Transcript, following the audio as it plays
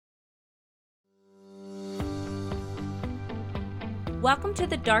Welcome to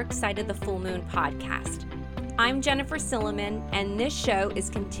the Dark Side of the Full Moon podcast. I'm Jennifer Silliman, and this show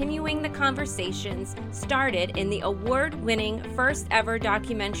is continuing the conversations started in the award-winning first ever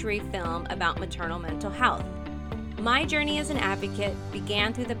documentary film about maternal mental health. My journey as an advocate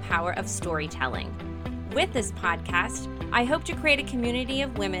began through the power of storytelling. With this podcast, I hope to create a community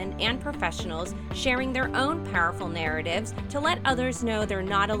of women and professionals sharing their own powerful narratives to let others know they're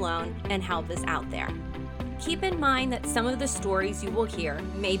not alone and help is out there. Keep in mind that some of the stories you will hear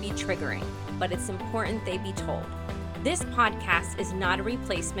may be triggering, but it's important they be told. This podcast is not a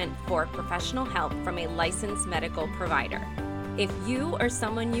replacement for professional help from a licensed medical provider. If you or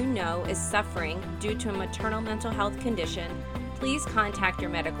someone you know is suffering due to a maternal mental health condition, please contact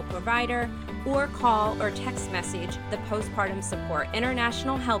your medical provider or call or text message the Postpartum Support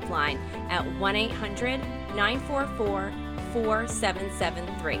International Helpline at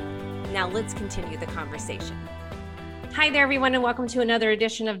 1-800-944-4773. Now let's continue the conversation. Hi there, everyone, and welcome to another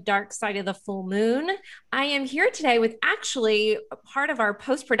edition of Dark Side of the Full Moon. I am here today with actually a part of our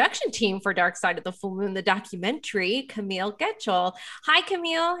post-production team for Dark Side of the Full Moon, the documentary, Camille Getchell. Hi,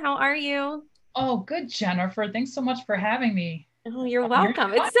 Camille. How are you? Oh, good, Jennifer. Thanks so much for having me. Oh, you're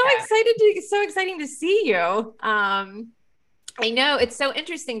welcome. It's so exciting to see you. I know it's so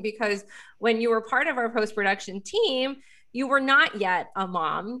interesting because when you were part of our post-production team, you were not yet a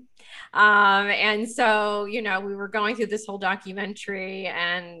mom. And so, we were going through this whole documentary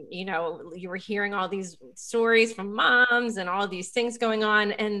and, you were hearing all these stories from moms and all these things going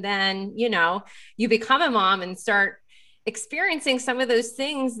on. And then, you become a mom and start experiencing some of those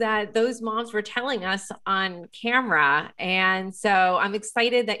things that those moms were telling us on camera. And so I'm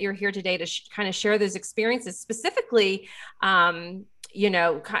excited that you're here today to kind of share those experiences, specifically,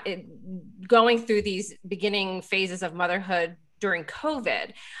 going through these beginning phases of motherhood during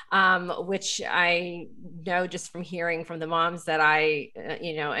COVID, which I know just from hearing from the moms that I,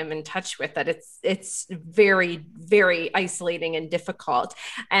 am in touch with, that it's very, very isolating and difficult,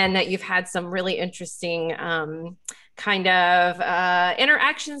 and that you've had some really interesting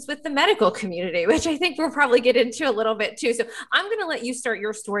interactions with the medical community, which I think we'll probably get into a little bit too. So I'm going to let you start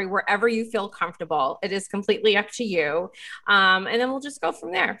your story wherever you feel comfortable. It is completely up to you. And then we'll just go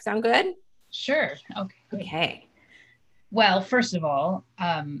from there. Sound good? Sure. Okay. Well, first of all,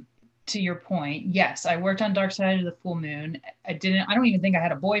 to your point, yes, I worked on Dark Side of the Full Moon. I don't even think I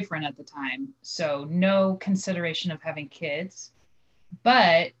had a boyfriend at the time. So no consideration of having kids,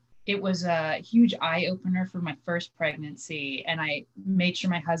 but it was a huge eye opener for my first pregnancy. And I made sure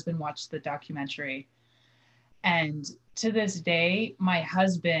my husband watched the documentary. And to this day, my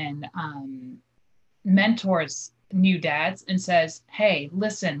husband mentors new dads and says, hey,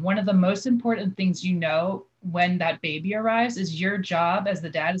 listen, one of the most important things when that baby arrives is your job as the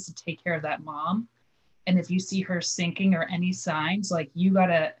dad is to take care of that mom. And if you see her sinking or any signs, like you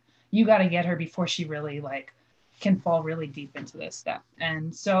gotta get her before she really can fall really deep into this stuff.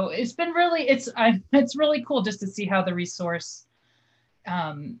 And so it's been it's really cool just to see how the resource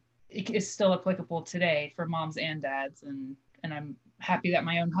is still applicable today for moms and dads. And I'm happy that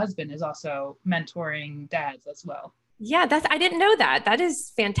my own husband is also mentoring dads as well. Yeah, I didn't know that. That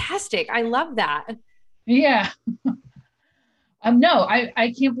is fantastic. I love that. Yeah. No,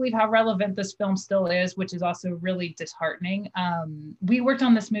 I can't believe how relevant this film still is, which is also really disheartening. We worked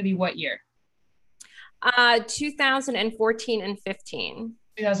on this movie what year? 2014 and 15.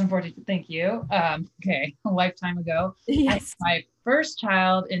 2014. Thank you. Okay. A lifetime ago. Yes. I had my first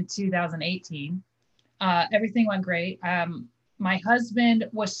child in 2018. Everything went great. My husband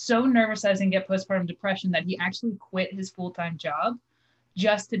was so nervous I was going to get postpartum depression that he actually quit his full-time job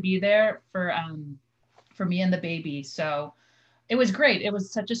just to be there for me and the baby. So it was great. It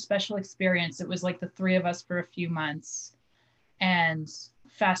was such a special experience. It was like the three of us for a few months. And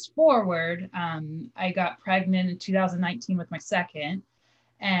fast forward, I got pregnant in 2019 with my second.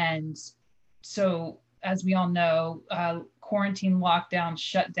 And so, as we all know, quarantine lockdown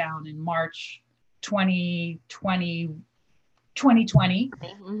shut down in March 2020.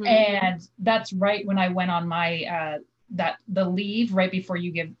 Mm-hmm. And that's right when I went on my the leave right before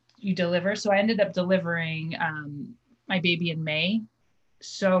you deliver. So I ended up delivering my baby in May.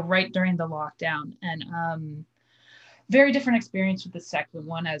 So right during the lockdown, and very different experience with the second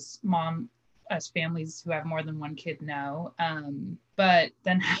one, as families who have more than one kid know. But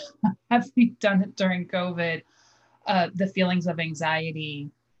then having done it during COVID, the feelings of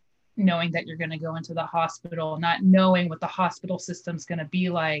anxiety, knowing that you're going to go into the hospital, not knowing what the hospital system's going to be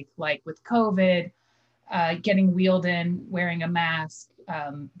like with COVID, getting wheeled in, wearing a mask,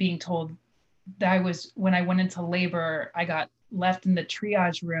 being told that when I went into labor, I got left in the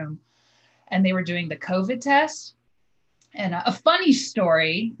triage room and they were doing the COVID test. And a funny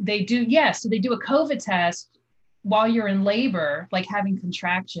story, so they do a COVID test while you're in labor, like having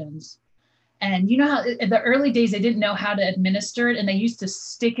contractions. And you know how in the early days, they didn't know how to administer it and they used to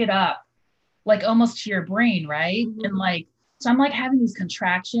stick it up like almost to your brain, right? Mm-hmm. And like, so I'm like having these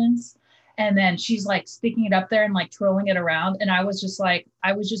contractions and then she's like sticking it up there and like twirling it around. And I was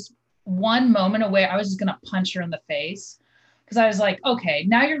just one moment away. I was just going to punch her in the face because I was like, okay,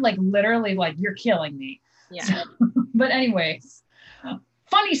 now you're like literally like, you're killing me. Yeah. So, but anyways,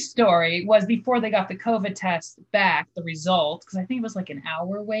 funny story was before they got the COVID test back, the result, because I think it was like an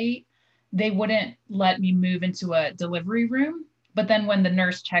hour wait, they wouldn't let me move into a delivery room. But then when the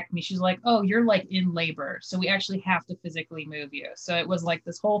nurse checked me, she's like, oh, you're like in labor. So we actually have to physically move you. So it was like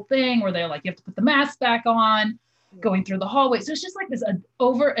this whole thing where they're like, you have to put the mask back on, going through the hallway. So it's just like this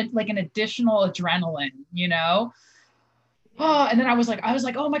like an additional adrenaline, you know? Oh, and then I was like,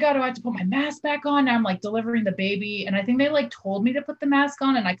 oh my God, I have to put my mask back on. Now I'm like delivering the baby. And I think they like told me to put the mask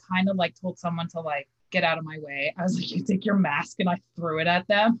on. And I kind of like told someone to like get out of my way. I was like, you take your mask, and I threw it at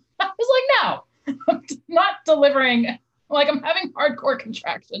them. I was like, no, I'm not delivering. Like I'm having hardcore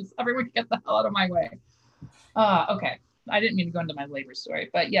contractions. Everyone get the hell out of my way. Okay. I didn't mean to go into my labor story,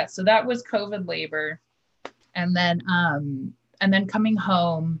 but yeah, so that was COVID labor. And then coming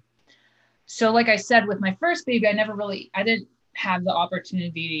home. So like I said, with my first baby, I didn't have the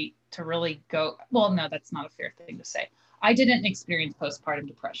opportunity to really go, well, no, that's not a fair thing to say. I didn't experience postpartum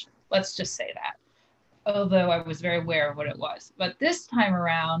depression. Let's just say that. Although I was very aware of what it was. But this time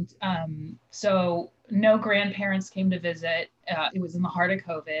around, so no grandparents came to visit. It was in the heart of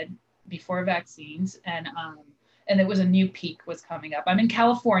COVID before vaccines. And it was a new peak was coming up. I'm in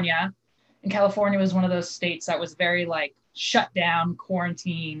California, and California was one of those states that was very like shut down,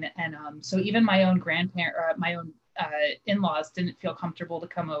 quarantine. And so even my own in-laws didn't feel comfortable to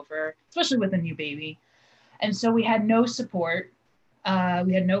come over, especially with a new baby. And so we had no support.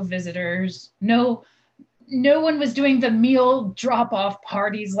 We had no visitors, no one was doing the meal drop-off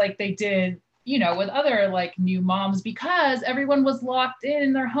parties like they did, you know, with other like new moms, because everyone was locked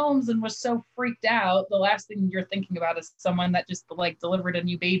in their homes and was so freaked out. The last thing you're thinking about is someone that just like delivered a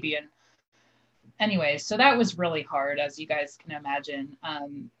new baby. And anyways, so that was really hard, as you guys can imagine.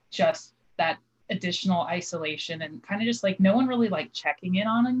 Just that additional isolation and kind of just like no one really like checking in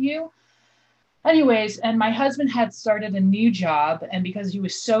on you. Anyways, and my husband had started a new job, and because he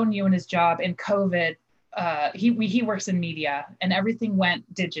was so new in his job in COVID, he works in media and everything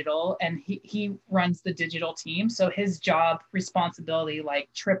went digital, and he runs the digital team. So his job responsibility like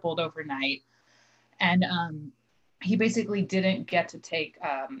tripled overnight. And he basically didn't get to take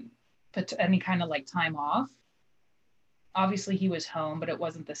any kind of like time off. Obviously he was home, but it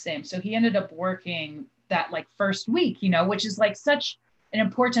wasn't the same. So he ended up working that like first week, you know, which is like such an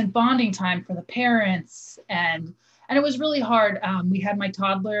important bonding time for the parents. And it was really hard. We had my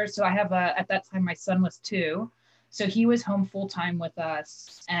toddler. So I have at that time, my son was 2. So he was home full time with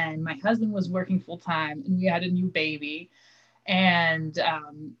us, and my husband was working full time, and we had a new baby. And,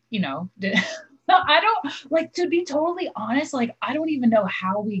 you know, I don't like, to be totally honest, like, I don't even know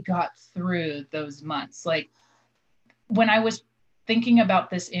how we got through those months. Like when I was thinking about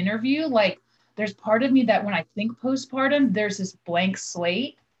this interview, like there's part of me that when I think postpartum, there's this blank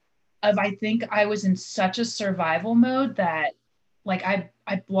slate of, I think I was in such a survival mode that like I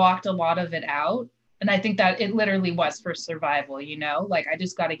blocked a lot of it out. And I think that it literally was for survival, you know, like I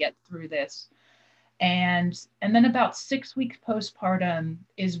just got to get through this. And then about 6 weeks postpartum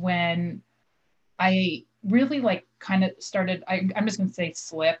is when I really like kind of started, I'm just going to say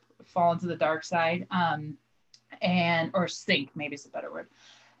fall into the dark side, or sink, maybe is a better word.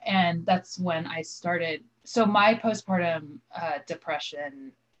 And that's when I started. So my postpartum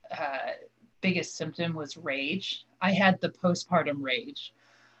depression, biggest symptom was rage. I had the postpartum rage.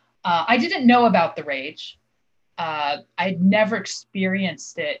 I didn't know about the rage. I'd never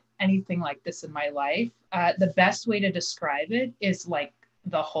experienced anything like this in my life. The best way to describe it is like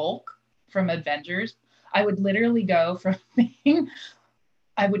the Hulk from Avengers. I would literally go from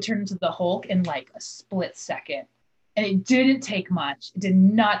I would turn into the Hulk in like a split second. And it didn't take much. It did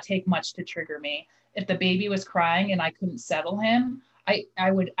not take much to trigger me. If the baby was crying and I couldn't settle him, I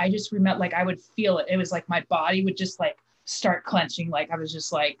just remember, like, I would feel it. It was like my body would just like start clenching. Like I was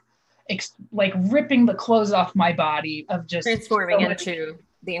just like ripping the clothes off my body of just transforming into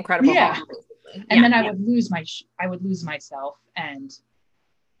the Incredible Hulk. And then I would lose myself. And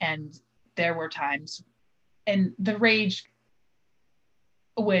there were times, and the rage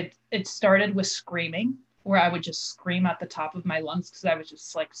it started with screaming, where I would just scream at the top of my lungs because I was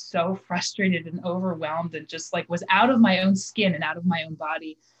just like so frustrated and overwhelmed and just like was out of my own skin and out of my own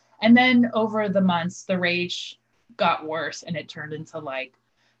body. And then over the months, the rage got worse and it turned into like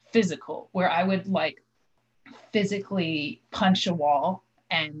physical, where I would like physically punch a wall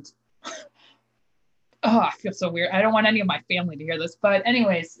and oh, I feel so weird. I don't want any of my family to hear this, but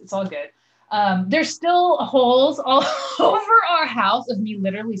anyways, it's all good. There's still holes all over our house of me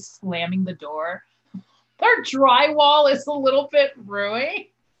literally slamming the door. Our drywall is a little bit ruined.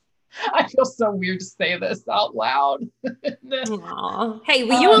 I feel so weird to say this out loud. Aww. Hey,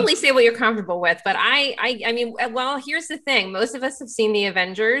 well, you only say what you're comfortable with, but I mean, well, here's the thing. Most of us have seen the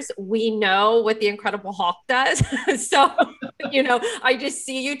Avengers. We know what the Incredible Hulk does. So, I just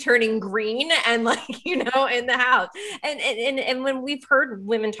see you turning green and like, in the house. And when we've heard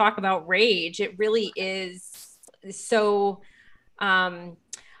women talk about rage, it really is so,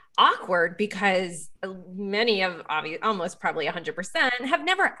 awkward because many of almost probably 100% have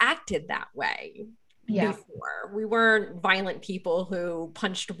never acted that way before. We weren't violent people who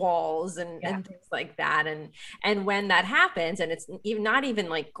punched walls and things like that. And when that happens, and it's even not even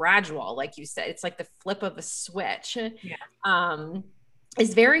like gradual, like you said, it's like the flip of a switch,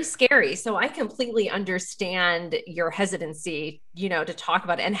 is very scary. So I completely understand your hesitancy, to talk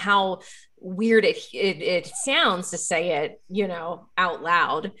about it and how weird it sounds to say it, out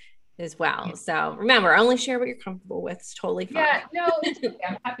loud as well. So remember, only share what you're comfortable with. It's totally fine. Yeah, no, it's okay.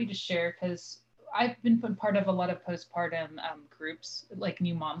 I'm happy to share because I've been part of a lot of postpartum groups, like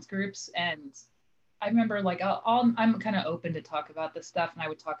new moms groups. And I remember like I'm kind of open to talk about this stuff. And I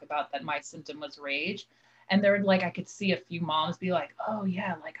would talk about that my symptom was rage. And there like, I could see a few moms be like, oh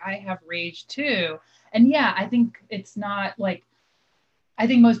yeah, like I have rage too. And yeah, I think it's not like, I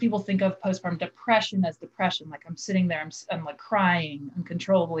think most people think of postpartum depression as depression. Like I'm sitting there, I'm like crying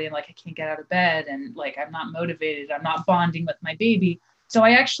uncontrollably and like I can't get out of bed and like I'm not motivated. I'm not bonding with my baby. So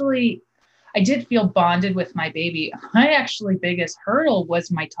I did feel bonded with my baby. My actually biggest hurdle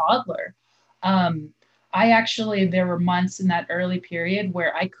was my toddler. There were months in that early period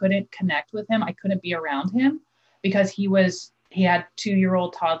where I couldn't connect with him. I couldn't be around him because he had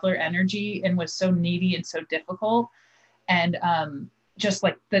 2-year-old toddler energy and was so needy and so difficult. And, just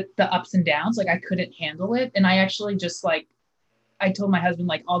like the ups and downs, like I couldn't handle it. And I actually just like, I told my husband,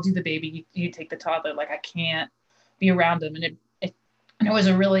 like, I'll do the baby, you take the toddler. Like I can't be around him. And it was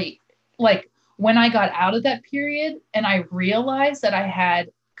a really like, when I got out of that period and I realized that I had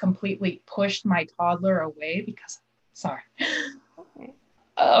completely pushed my toddler away because, sorry. Okay.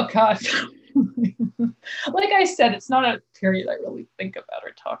 Oh gosh. Like I said, it's not a period I really think about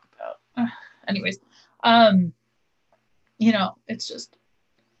or talk about. Anyways, it's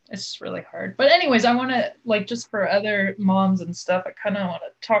just really hard. But anyways, I want to like, just for other moms and stuff, I kind of want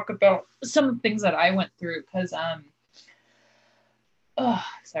to talk about some of the things that I went through because,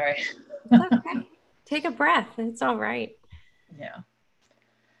 sorry. Okay. Take a breath. It's all right. Yeah.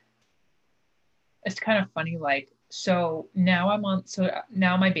 It's kind of funny. Like, so now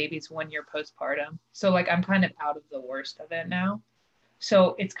my baby's 1 year postpartum. So like, I'm kind of out of the worst of it now.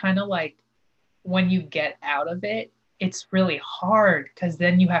 So it's kind of like when you get out of it, it's really hard because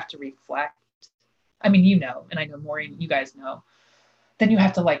then you have to reflect. I mean, and I know Maureen, you guys know, then you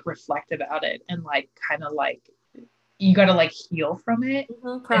have to like reflect about it and like, kind of like, you got to like heal from it.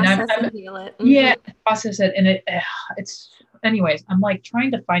 Process and heal it. Yeah, process it. And it's, anyways, I'm like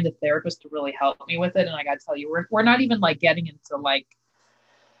trying to find a therapist to really help me with it. And I got to tell you, we're not even like getting into like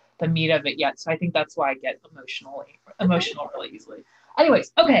the meat of it yet. So I think that's why I get emotional really easily.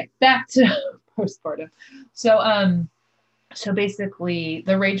 Anyways, okay, back to postpartum. So basically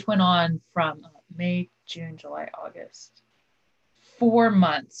the rage went on from May, June, July, August, 4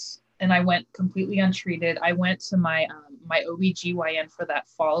 months. And I went completely untreated. I went to my OBGYN for that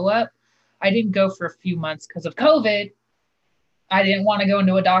follow-up. I didn't go for a few months because of COVID. I didn't want to go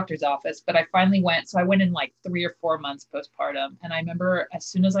into a doctor's office, but I finally went. So I went in like 3 or 4 months postpartum. And I remember as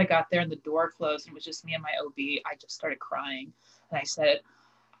soon as I got there and the door closed and it was just me and my OB, I just started crying. And I said,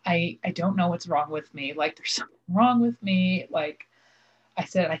 I don't know what's wrong with me. Like there's something wrong with me. Like I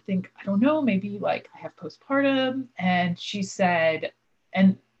said, I don't know, maybe like I have postpartum. And she said,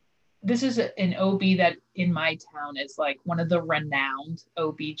 and this is an OB that in my town is like one of the renowned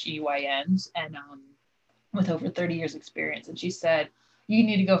OBGYNs and with over 30 years experience. And she said, you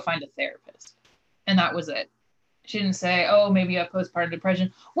need to go find a therapist. And that was it. She didn't say, oh, maybe you have postpartum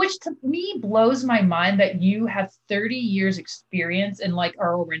depression, which to me blows my mind that you have 30 years experience and like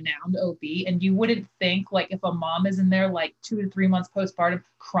are a renowned OB. And you wouldn't think like if a mom is in there like 2 to 3 months postpartum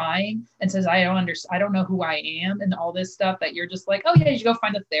crying and says, I don't know who I am and all this stuff that you're just like, oh yeah, you should go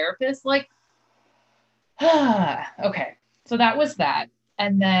find a therapist. Like, okay. So that was that.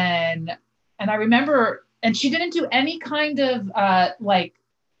 And I remember, and she didn't do any kind of like,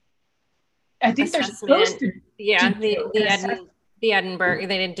 I think they're supposed to. Yeah, an assessment. the Edinburgh,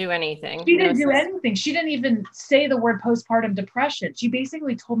 they didn't do anything. She didn't do anything. She didn't even say the word postpartum depression. She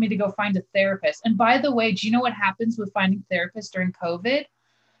basically told me to go find a therapist. And by the way, do you know what happens with finding therapists during COVID?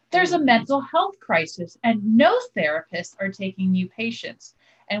 There's a mental health crisis and no therapists are taking new patients.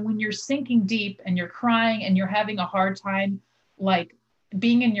 And when you're sinking deep and you're crying and you're having a hard time, like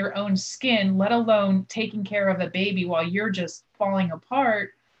being in your own skin, let alone taking care of a baby while you're just falling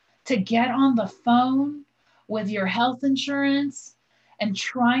apart, to get on the phone with your health insurance and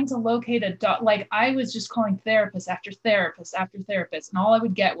trying to locate a doc, like I was just calling therapist after therapist after therapist, and all I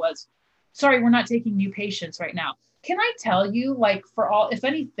would get was, sorry, we're not taking new patients right now. Can I tell you, like, for all, if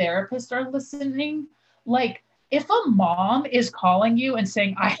any therapists are listening, like, if a mom is calling you and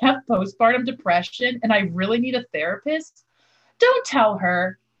saying, I have postpartum depression and I really need a therapist, don't tell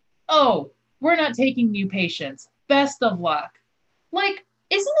her, oh, we're not taking new patients. Best of luck. Like,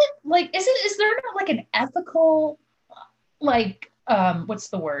 is there not like an ethical, like, what's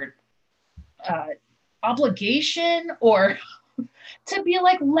the word? Obligation or to be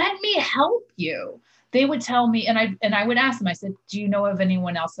like, let me help you. They would tell me, and I would ask them, I said, do you know of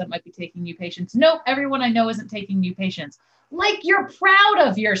anyone else that might be taking new patients? No, everyone I know isn't taking new patients. Like, you're proud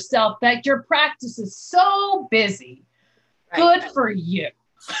of yourself that your practice is so busy. Right. Good for you.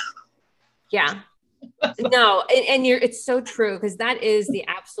 Yeah. No, and it's so true, because that is the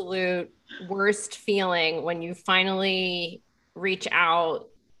absolute worst feeling when you finally reach out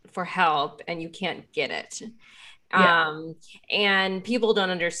for help and you can't get it. Yeah. And people don't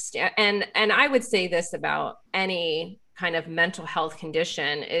understand. And I would say this about any kind of mental health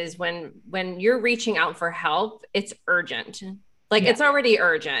condition is when you're reaching out for help, it's urgent. Like, it's already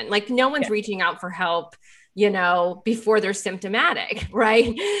urgent. Like, no one's reaching out for help, before they're symptomatic,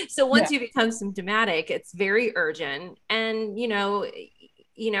 right? So once you become symptomatic, it's very urgent. And, even,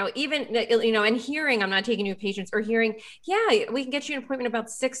 and hearing, I'm not taking new patients, or hearing, we can get you an appointment in about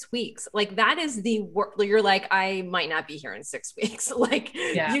 6 weeks. Like, that is the work. You're like, I might not be here in 6 weeks. Like,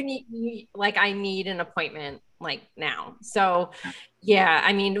 I need an appointment like now. So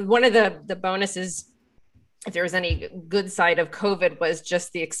I mean, one of the bonuses, if there was any good side of COVID, was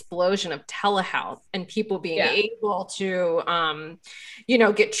just the explosion of telehealth and people being able to,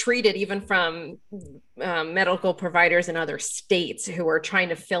 get treated even from medical providers in other states who are trying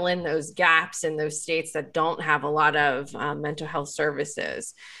to fill in those gaps in those states that don't have a lot of mental health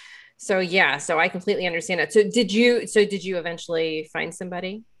services. So I completely understand it. So did you eventually find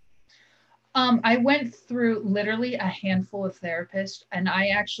somebody? I went through literally a handful of therapists, and I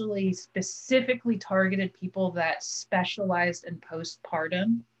actually specifically targeted people that specialized in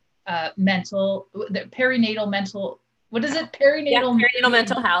postpartum perinatal mental. What is it? Perinatal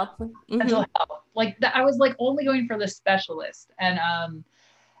mental health. Mental health. Like that, I was like only going for the specialist, and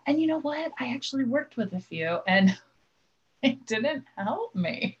you know what? I actually worked with a few, and it didn't help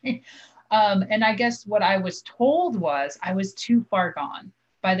me. And I guess what I was told was I was too far gone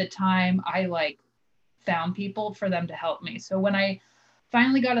by the time I found people for them to help me. So when I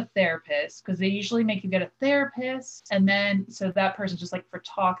finally got a therapist, because they usually make you get a therapist, and then so that person's just like for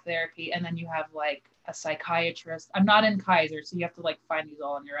talk therapy, and then you have like a psychiatrist. I'm not in Kaiser, so you have to like find these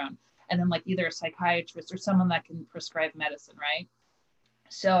all on your own. And then like either a psychiatrist or someone that can prescribe medicine, right?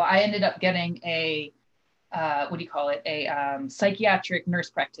 So I ended up getting a psychiatric nurse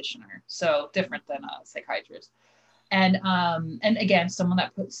practitioner. So different than a psychiatrist. And again, someone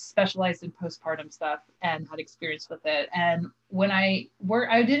that specialized in postpartum stuff and had experience with it. And when I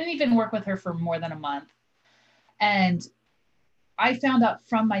didn't even work with her for more than a month. And I found out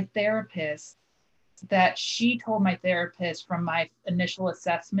from my therapist that she told my therapist from my initial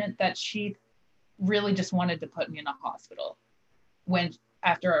assessment that she really just wanted to put me in a hospital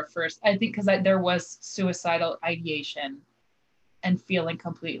after our first, I think, because there was suicidal ideation and feeling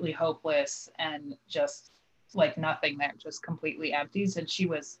completely hopeless and just like nothing there, just completely empties. And she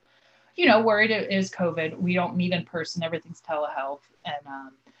was, worried it is COVID. We don't meet in person. Everything's telehealth.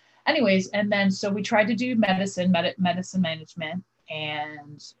 And anyways, and then so we tried to do medicine management,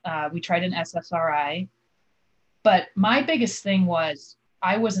 and we tried an SSRI. But my biggest thing was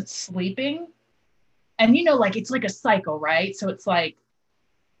I wasn't sleeping. And, it's like a cycle, right? So it's like,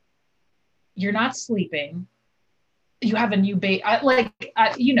 you're not sleeping. You have a new baby.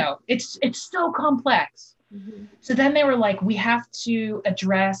 It's so complex. Mm-hmm. So then they were like, we have to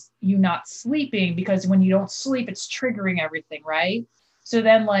address you not sleeping, because when you don't sleep, it's triggering everything, right? So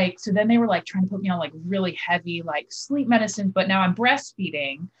then they were like trying to put me on like really heavy like sleep medicine, but now I'm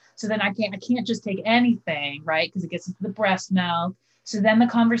breastfeeding. So then I can't just take anything, right? Because it gets into the breast milk. So then the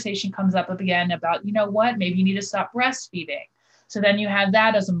conversation comes up again about, maybe you need to stop breastfeeding. So then you have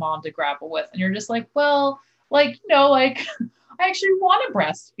that as a mom to grapple with, and you're just like, well, like, like I actually want to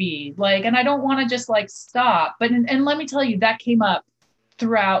breastfeed, like, and I don't want to just like stop. But, and let me tell you, that came up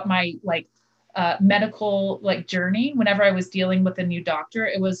throughout my like medical like journey. Whenever I was dealing with a new doctor,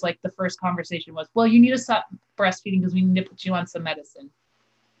 it was like the first conversation was, well, you need to stop breastfeeding because we need to put you on some medicine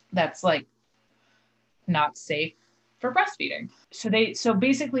that's like not safe for breastfeeding. So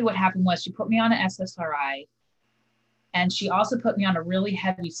basically what happened was she put me on an SSRI, and she also put me on a really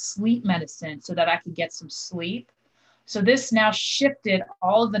heavy sleep medicine so that I could get some sleep. So this now shifted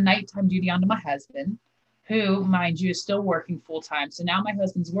all of the nighttime duty onto my husband, who, mind you, is still working full time. So now my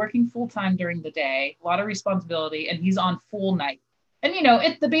husband's working full time during the day, a lot of responsibility, and he's on full night. And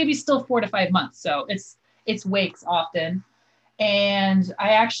the baby's still 4 to 5 months, so it's wakes often. And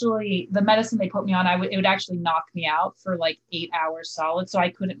the medicine they put me on, it would actually knock me out for like 8 hours solid, so I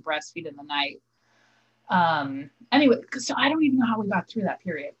couldn't breastfeed in the night. Anyway, so I don't even know how we got through that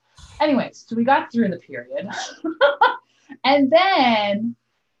period. Anyways, so we got through the period. And then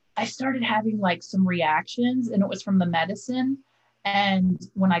I started having like some reactions, and it was from the medicine. And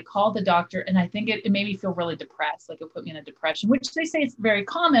when I called the doctor, and I think it made me feel really depressed, like it put me in a depression, which they say is very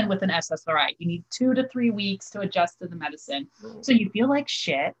common with an SSRI. You need 2 to 3 weeks to adjust to the medicine. So you feel like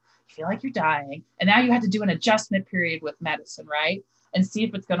shit, you feel like you're dying. And now you have to do an adjustment period with medicine, right? And see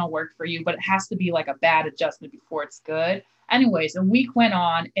if it's going to work for you. But it has to be like a bad adjustment before it's good. Anyways, a week went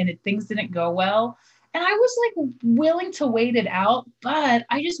on, and things didn't go well. And I was like willing to wait it out, but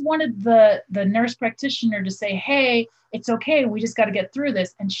I just wanted the nurse practitioner to say, hey, it's okay. We just got to get through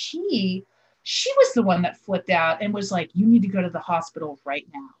this. And she was the one that flipped out and was like, you need to go to the hospital right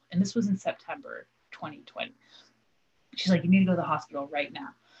now. And this was in September 2020. She's like, you need to go to the hospital right now.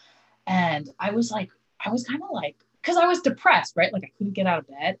 And I was kind of like, because I was depressed, right? Like I couldn't get out of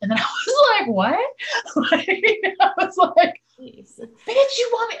bed. And then I was like, what? I was like, bitch, you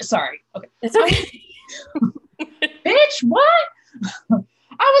want me? Sorry. Okay. It's okay. Bitch, what?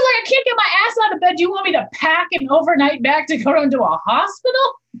 I was like, I can't get my ass out of bed. You want me to pack an overnight bag to go into a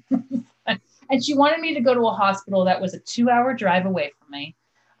hospital? And she wanted me to go to a hospital that was a 2-hour drive away from me.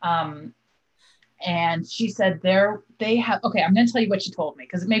 And she said they have, okay, I'm going to tell you what she told me,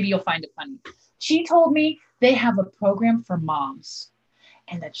 because maybe you'll find it funny. She told me they have a program for moms,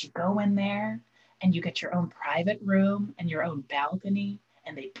 and that you go in there and you get your own private room and your own balcony,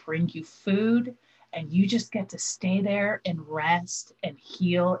 and they bring you food, and you just get to stay there and rest and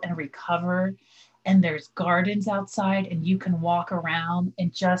heal and recover. And there's gardens outside, and you can walk around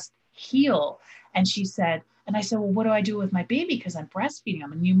and just heal. And she said, and I said, well, what do I do with my baby? Because I'm breastfeeding,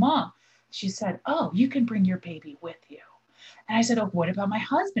 I'm a new mom. She said, oh, you can bring your baby with you. And I said, oh, what about my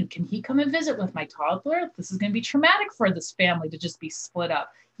husband? Can he come and visit with my toddler? This is going to be traumatic for this family to just be split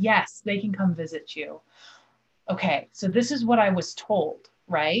up. Yes, they can come visit you. Okay, so this is what I was told,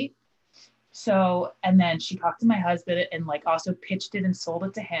 right? So, and then she talked to my husband and like also pitched it and sold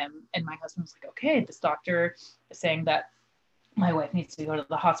it to him. And my husband was like, okay, this doctor is saying that my wife needs to go to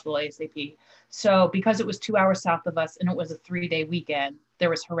the hospital ASAP. So because it was 2 hours south of us and it was a 3-day weekend, there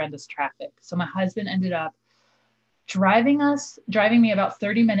was horrendous traffic. So my husband ended up driving me about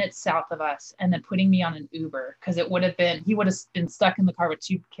 30 minutes south of us, and then putting me on an Uber, because he would have been stuck in the car with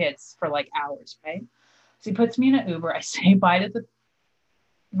 2 kids for like hours, right? So he puts me in an Uber. I say bye to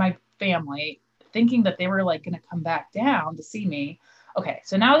my family, thinking that they were like going to come back down to see me. Okay,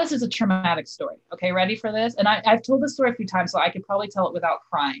 so now this is a traumatic story. Okay, ready for this? And I've told this story a few times, so I could probably tell it without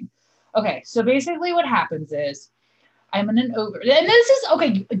crying. Okay, so basically what happens is I'm in an Uber. And this is,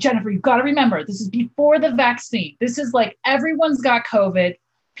 okay, Jennifer, you've got to remember, this is before the vaccine. This is like everyone's got COVID.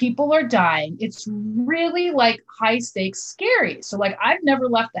 People are dying. It's really like high stakes, scary. So like I've never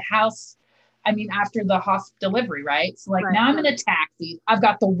left the house, I mean, after the hospital delivery, right? So like now I'm in a taxi. I've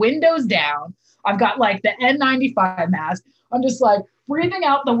got the windows down. I've got like the N95 mask. I'm just like breathing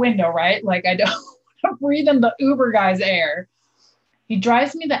out the window, right? Like I don't want to breathe in the Uber guy's air. He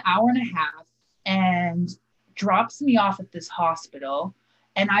drives me the hour and a half and drops me off at this hospital.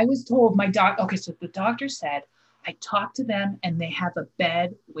 And I was told so the doctor said, I talked to them and they have a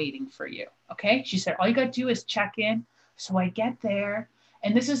bed waiting for you. Okay. She said, all you got to do is check in. So I get there,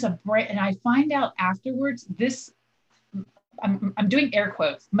 and this is and I find out afterwards, I'm doing air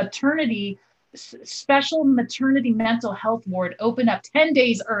quotes, special maternity mental health ward opened up 10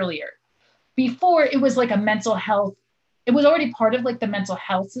 days earlier. Before it was like a mental health, it was already part of like the mental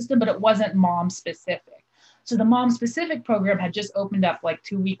health system, but it wasn't mom specific. So the mom specific program had just opened up like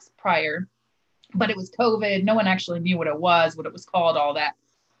 2 weeks prior, but it was COVID. No one actually knew what it was called, all that.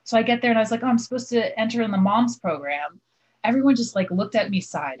 So I get there and I was like, oh, I'm supposed to enter in the mom's program. Everyone just like looked at me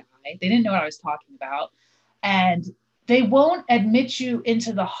side eye. They didn't know what I was talking about. And they won't admit you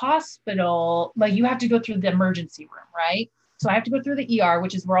into the hospital. Like you have to go through the emergency room, right? So I have to go through the ER,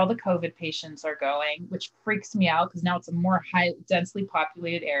 which is where all the COVID patients are going, which freaks me out because now it's a more high densely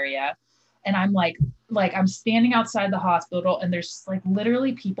populated area. And I'm like I'm standing outside the hospital and there's like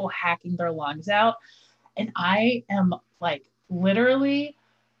literally people hacking their lungs out. And I am like literally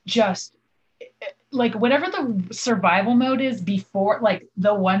just like whatever the survival mode is before, like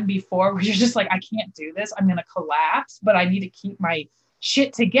the one before where you're just like, I can't do this. I'm going to collapse, but I need to keep my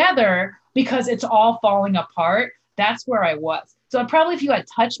shit together because it's all falling apart. That's where I was. So probably if you had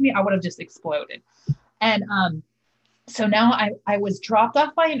touched me, I would have just exploded. And so now I was dropped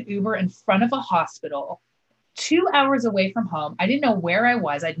off by an Uber in front of a hospital 2 hours away from home. I didn't know where I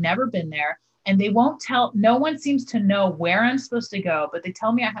was. I'd never been there. And they won't tell, no one seems to know where I'm supposed to go, but they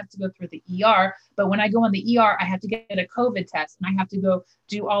tell me I have to go through the ER. But when I go in the ER, I have to get a COVID test and I have to go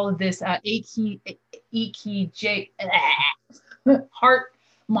do all of this EKG, heart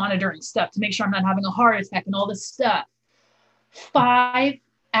monitoring stuff to make sure I'm not having a heart attack and all this stuff. 5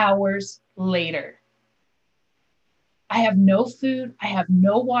 hours later, I have no food. I have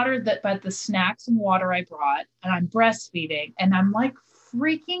no water but the snacks and water I brought, and I'm breastfeeding and I'm like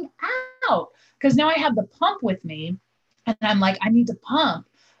freaking out because now I have the pump with me and I'm like, I need to pump,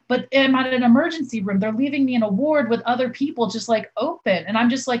 but I'm at an emergency room. They're leaving me in a ward with other people just like open. And I'm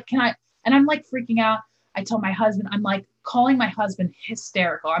just like, and I'm like freaking out. I tell my husband, I'm like calling my husband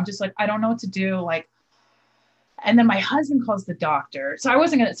hysterical. I'm just like, I don't know what to do. Like, and then my husband calls the doctor. So I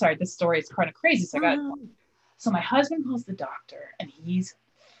wasn't going to, sorry, this story is kind of crazy. So my husband calls the doctor and he's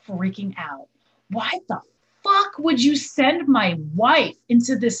freaking out. Why the fuck would you send my wife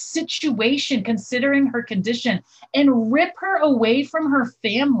into this situation considering her condition and rip her away from her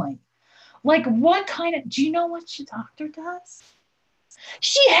family? Like what kind of, do you know what your doctor does?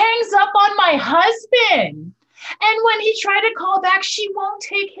 She hangs up on my husband. And when he tried to call back, she won't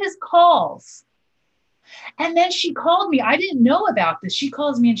take his calls. And then she called me. I didn't know about this. She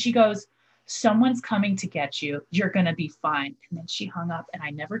calls me and she goes, someone's coming to get you. You're going to be fine. And then she hung up and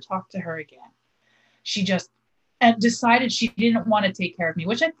I never talked to her again. She just decided she didn't want to take care of me,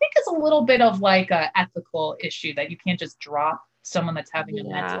 which I think is a little bit of like an ethical issue that you can't just drop someone that's having a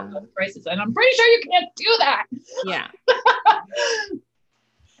mental health crisis. And I'm pretty sure you can't do that. Yeah.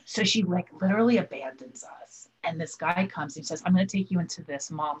 So she like literally abandons us. And this guy comes and he says, I'm going to take you into this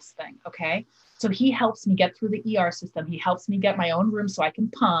mom's thing. Okay. So he helps me get through the ER system. He helps me get my own room so I can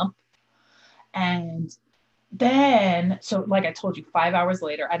pump. And then, so like I told you, 5 hours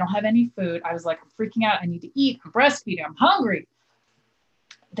later, I don't have any food. I was like, I'm freaking out. I need to eat. I'm breastfeeding. I'm hungry.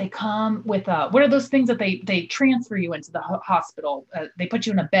 They come with, what are those things that they transfer you into the hospital? They put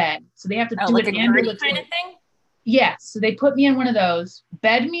you in a bed. So they have to do like an a ambulance kind of thing? Yes. So they put me in one of those,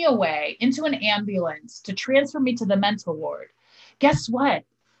 bed me away into an ambulance to transfer me to the mental ward. Guess what?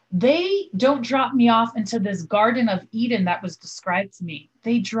 They don't drop me off into this Garden of Eden that was described to me.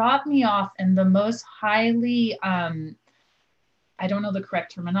 They drop me off in the most highly, I don't know the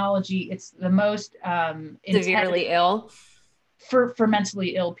correct terminology. It's the most severely ill for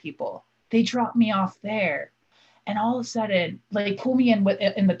mentally ill people. They drop me off there, and all of a sudden, like pull me in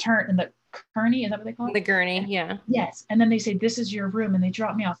in the gurney. Is that what they call it? The gurney, yeah. Yes, and then they say this is your room, and they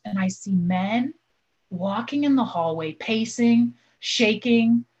drop me off, and I see men walking in the hallway, pacing,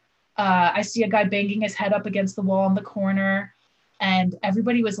 shaking. I see a guy banging his head up against the wall in the corner, and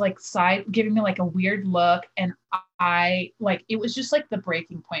everybody was like giving me like a weird look. And I like, it was just like the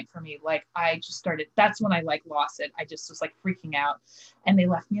breaking point for me. Like I just started, that's when I like lost it. I just was like freaking out, and they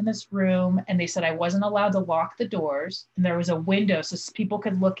left me in this room and they said I wasn't allowed to lock the doors, and there was a window so people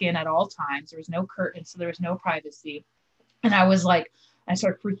could look in at all times. There was no curtain, so there was no privacy. And I was like, I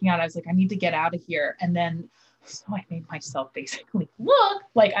started freaking out. I was like, I need to get out of here. And then so I made myself basically look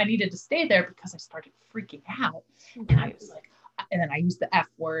like I needed to stay there because I started freaking out. And I was like, and then I used the F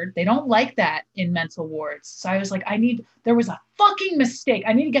word. They don't like that in mental wards. So I was like, there was a fucking mistake.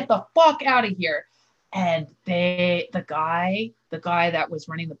 I need to get the fuck out of here. And the guy that was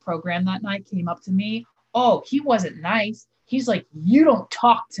running the program that night came up to me. Oh, he wasn't nice. He's like, you don't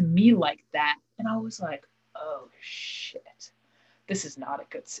talk to me like that. And I was like, oh shit, this is not a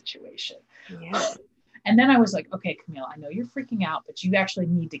good situation. Yeah. And then I was like, okay, Camille, I know you're freaking out, but you actually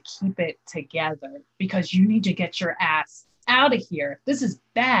need to keep it together because you need to get your ass out of here. This is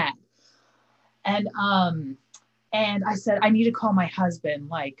bad. And I said, I need to call my husband.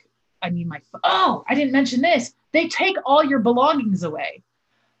 Like, I need my phone. Oh, I didn't mention this. They take all your belongings away.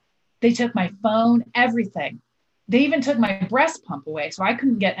 They took my phone, everything. They even took my breast pump away. So I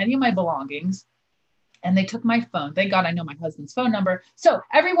couldn't get any of my belongings. And they took my phone. Thank God I know my husband's phone number. So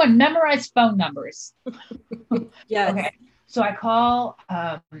everyone memorize phone numbers. Yes. Okay. So I call,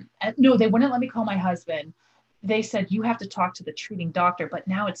 no, they wouldn't let me call my husband. They said, you have to talk to the treating doctor, but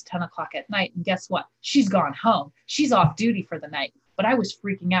now it's 10 o'clock at night. And guess what? She's gone home. She's off duty for the night. But I was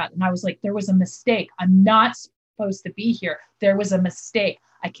freaking out. And I was like, there was a mistake. I'm not supposed to be here. There was a mistake.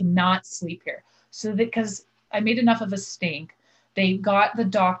 I cannot sleep here. So because I made enough of a stink, they got the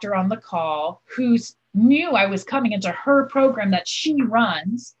doctor on the call who knew I was coming into her program that she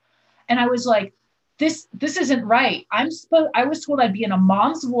runs. And I was like, this isn't right. I was told I'd be in a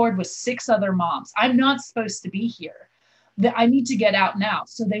mom's ward with 6 other moms. I'm not supposed to be here. I need to get out now.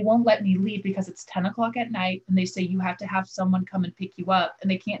 So they won't let me leave because it's 10 o'clock at night. And they say, you have to have someone come and pick you up,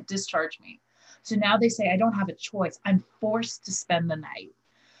 and they can't discharge me. So now they say, I don't have a choice. I'm forced to spend the night.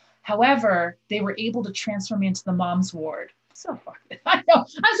 However, they were able to transfer me into the mom's ward. So fucking, I know I'm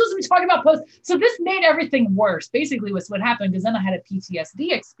supposed to be talking about post. So this made everything worse, basically, was what happened, because then I had a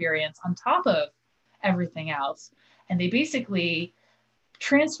PTSD experience on top of everything else. And they basically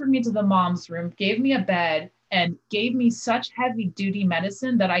transferred me to the mom's room, gave me a bed, and gave me such heavy duty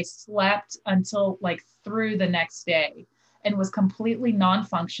medicine that I slept until like through the next day and was completely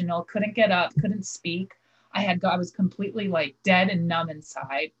non-functional, couldn't get up, couldn't speak. I was completely like dead and numb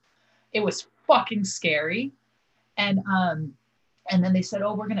inside. It was fucking scary. And then they said,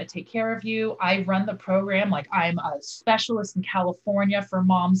 oh, we're going to take care of you. I run the program. Like, I'm a specialist in California for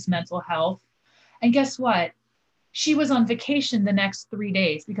mom's mental health. And guess what? She was on vacation the next 3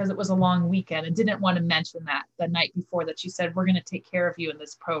 days because it was a long weekend, and didn't want to mention that the night before, that she said, we're going to take care of you in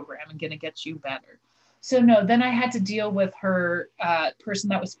this program and going to get you better. So no, then I had to deal with her person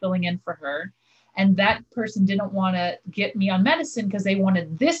that was filling in for her. And that person didn't want to get me on medicine because they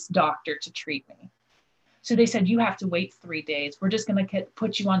wanted this doctor to treat me. So they said, you have to wait 3 days. We're just going to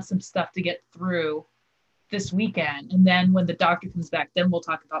put you on some stuff to get through this weekend. And then when the doctor comes back, then we'll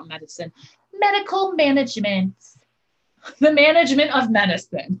talk about medicine. Medical management, the management of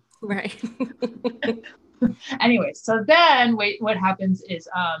medicine. Right. Anyway, so then what happens is,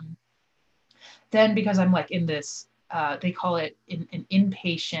 then because I'm like in this, they call it an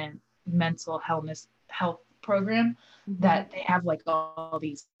inpatient mental health program, that they have like all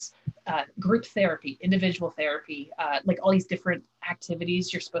these group therapy, individual therapy, like all these different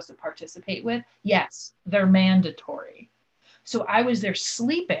activities you're supposed to participate with. Yes, they're mandatory. So I was there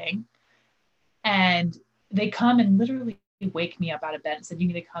sleeping, and they come and literally wake me up out of bed and said, you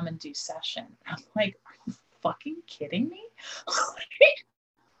need to come and do session. And I'm like, are you fucking kidding me?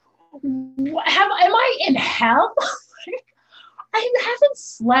 Am I in hell? I haven't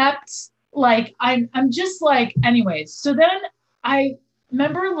slept. Like, I'm just like, anyways. So then I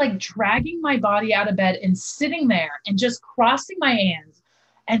remember like dragging my body out of bed and sitting there and just crossing my hands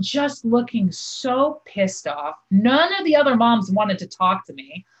and just looking so pissed off. None of the other moms wanted to talk to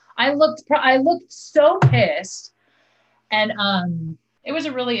me. I looked so pissed. And it was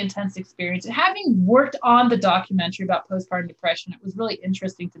a really intense experience. Having worked on the documentary about postpartum depression, it was really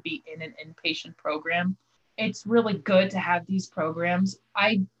interesting to be in an inpatient program. It's really good to have these programs.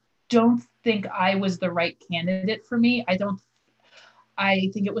 I don't think I was the right candidate for me. I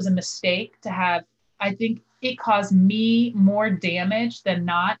think it was a mistake to have. I think it caused me more damage than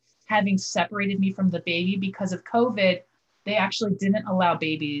not, having separated me from the baby. Because of COVID, they actually didn't allow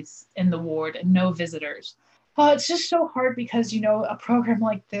babies in the ward and no visitors. It's just so hard because, a program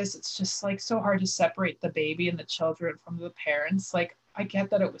like this, it's just like so hard to separate the baby and the children from the parents. Like, I get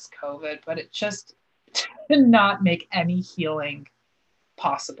that it was COVID, but it just did not make any healing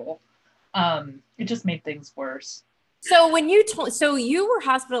possible. It just made things worse. So when so you were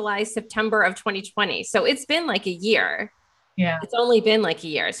hospitalized September of 2020. So it's been like a year. Yeah. It's only been like a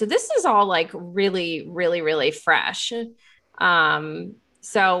year. So this is all like really, really, really fresh.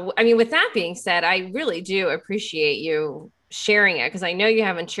 So, I mean, with that being said, I really do appreciate you sharing it, because I know you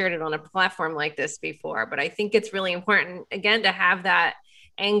haven't shared it on a platform like this before, but I think it's really important, again, to have that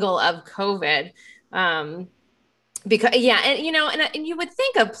angle of COVID. Because, yeah, and you would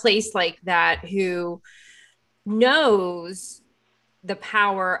think a place like that, who knows the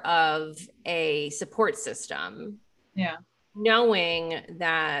power of a support system, yeah, knowing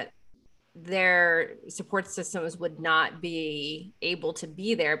that their support systems would not be able to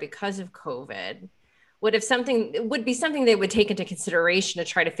be there because of COVID, would be something they would take into consideration to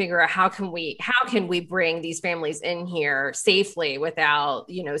try to figure out how can we bring these families in here safely without,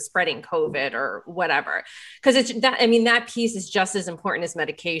 spreading COVID or whatever. Because that piece is just as important as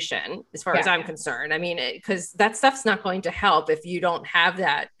medication, as far as I'm concerned. I mean, because that stuff's not going to help if you don't have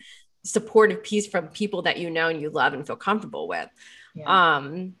that supportive piece from people that you know and you love and feel comfortable with. Yeah.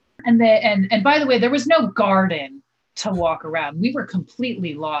 And by the way, there was no garden to walk around. We were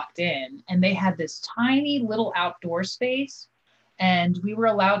completely locked in, and they had this tiny little outdoor space, and we were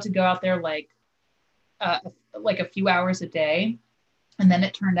allowed to go out there like a few hours a day. And then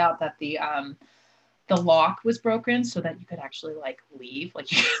it turned out that the lock was broken so that you could actually like leave,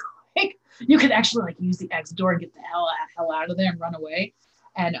 like you could actually like use the exit door and get the hell out of there and run away.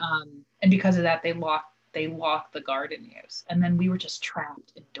 And because of that, they locked the garden use, and then we were just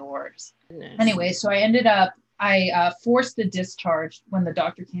trapped indoors. Goodness. Anyway, so I forced the discharge when the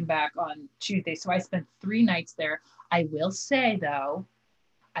doctor came back on Tuesday. So I spent 3 nights there. I will say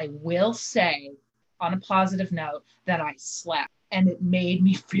on a positive note that I slept, and it made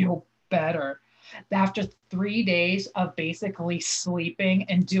me feel better. After 3 days of basically sleeping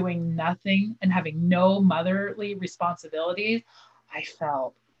and doing nothing and having no motherly responsibilities, I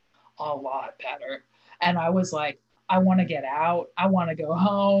felt a lot better. And I was like, I want to get out. I want to go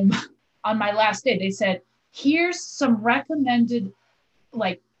home. On my last day, they said, here's some recommended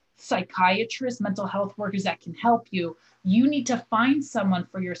like psychiatrists, mental health workers that can help you. You need to find someone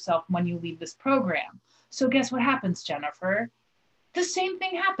for yourself when you leave this program. So guess what happens, Jennifer? The same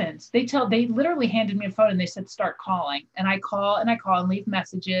thing happens. They literally handed me a phone and they said, start calling. And I call and leave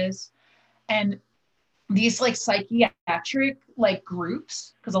messages. And these like psychiatric like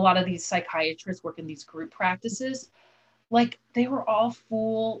groups, because a lot of these psychiatrists work in these group practices, like they were all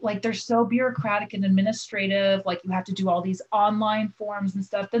full, like they're so bureaucratic and administrative, like you have to do all these online forms and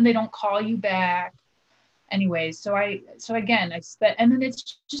stuff, then they don't call you back. Anyways, so again, I spent, and then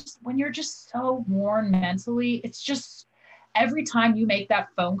it's just, when you're just so worn mentally, it's just, every time you make that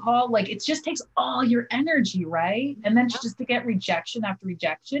phone call, like it just takes all your energy, right? And then just to get rejection after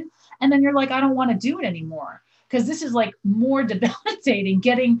rejection. And then you're like, I don't want to do it anymore. Because this is like more debilitating,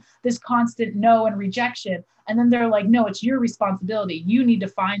 getting this constant no and rejection. And then they're like, no, it's your responsibility. You need to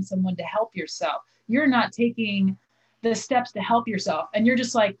find someone to help yourself. You're not taking the steps to help yourself. And you're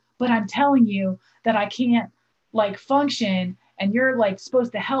just like, but I'm telling you that I can't like function, and you're like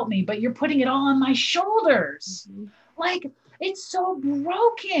supposed to help me, but you're putting it all on my shoulders. Mm-hmm. Like, it's so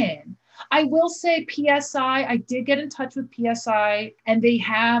broken. I will say PSI, I did get in touch with PSI, and they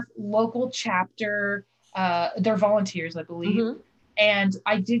have local chapter, they're volunteers, I believe. Mm-hmm. And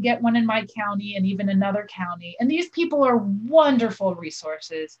I did get one in my county and even another county. And these people are wonderful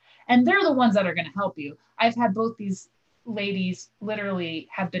resources, and they're the ones that are going to help you. I've had both these ladies literally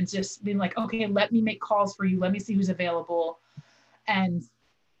have been like, okay, let me make calls for you. Let me see who's available. And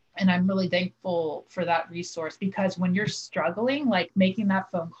I'm really thankful for that resource, because when you're struggling, like making that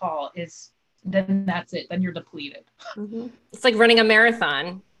phone call then that's it. Then you're depleted. Mm-hmm. It's like running a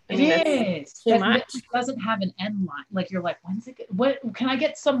marathon. It is. Too much. It doesn't have an end line. Like you're like, when's it? What can I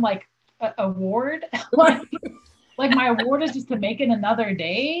get some like award? like my award is just to make it another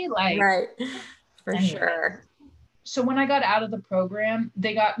day. Like, right. For anyway. Sure. So when I got out of the program,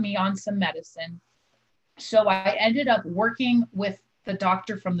 they got me on some medicine. So I ended up working with the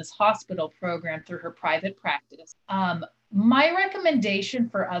doctor from this hospital program through her private practice. My recommendation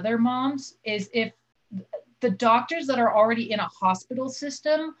for other moms is, if the doctors that are already in a hospital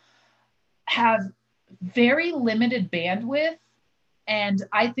system have very limited bandwidth, and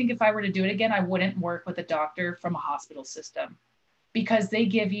I think if I were to do it again, I wouldn't work with a doctor from a hospital system, because they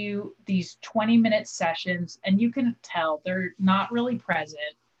give you these 20-minute sessions and you can tell they're not really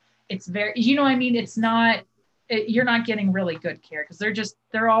present. It's very, it's not, you're not getting really good care, because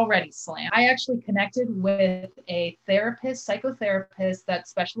they're already slammed. I actually connected with a psychotherapist that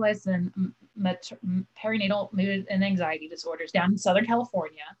specialized in perinatal mood and anxiety disorders down in Southern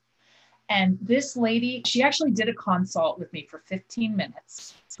California. And this lady, she actually did a consult with me for 15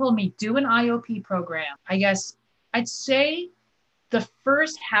 minutes, told me, do an IOP program. I guess I'd say the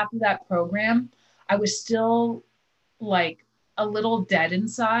first half of that program, I was still like a little dead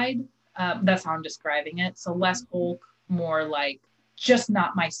inside. That's how I'm describing it. So less Hulk, more like just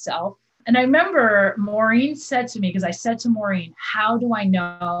not myself. And I remember Maureen said to me, because I said to Maureen, how do I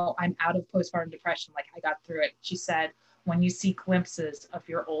know I'm out of postpartum depression? Like I got through it. She said, when you see glimpses of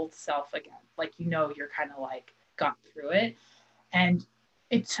your old self again, like, you're kind of like got through it. And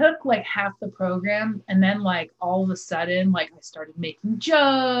it took like half the program. And then like all of a sudden, like I started making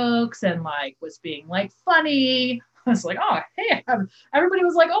jokes and like was being like funny. I was like, oh, hey, everybody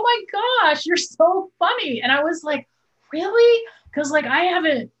was like, oh my gosh, you're so funny. And I was like, really? Because like I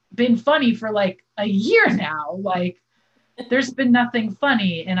haven't been funny for like a year now. Like there's been nothing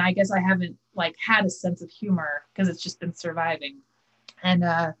funny. And I guess I haven't like had a sense of humor, because it's just been surviving. And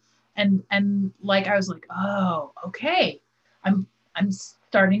like I was like, oh, okay. I'm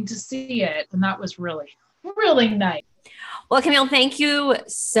starting to see it. And that was really, really nice. Well, Camille, thank you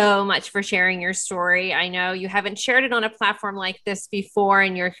so much for sharing your story. I know you haven't shared it on a platform like this before,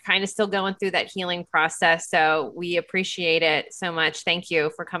 and you're kind of still going through that healing process. So we appreciate it so much. Thank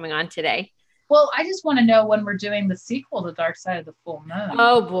you for coming on today. Well, I just want to know when we're doing the sequel to Dark Side of the Full Moon.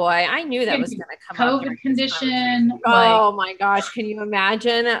 Oh boy, I knew that was going to come up. COVID condition. Oh my gosh, can you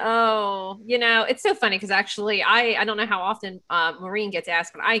imagine? Oh, it's so funny because actually I don't know how often Maureen gets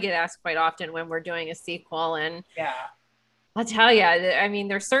asked, but I get asked quite often when we're doing a sequel. And yeah, I'll tell you, I mean,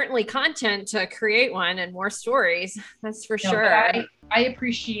 there's certainly content to create one and more stories. That's for sure. I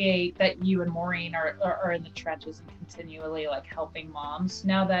appreciate that you and Maureen are in the trenches and continually like helping moms.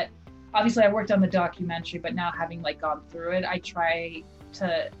 Now that obviously I worked on the documentary, but now having like gone through it, I try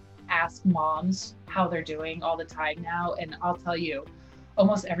to ask moms how they're doing all the time now. And I'll tell you,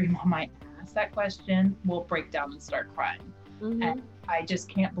 almost every mom I ask that question will break down and start crying. Mm-hmm. And I just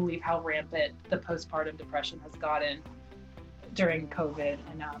can't believe how rampant the postpartum depression has gotten during COVID,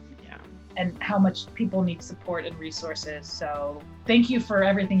 and how much people need support and resources. So thank you for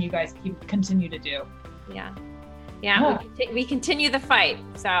everything you guys continue to do. Yeah, we continue the fight.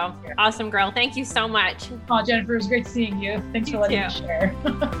 So awesome, girl. Thank you so much. Oh, Jennifer, it was great seeing you. Thanks for letting me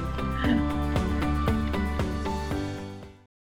share.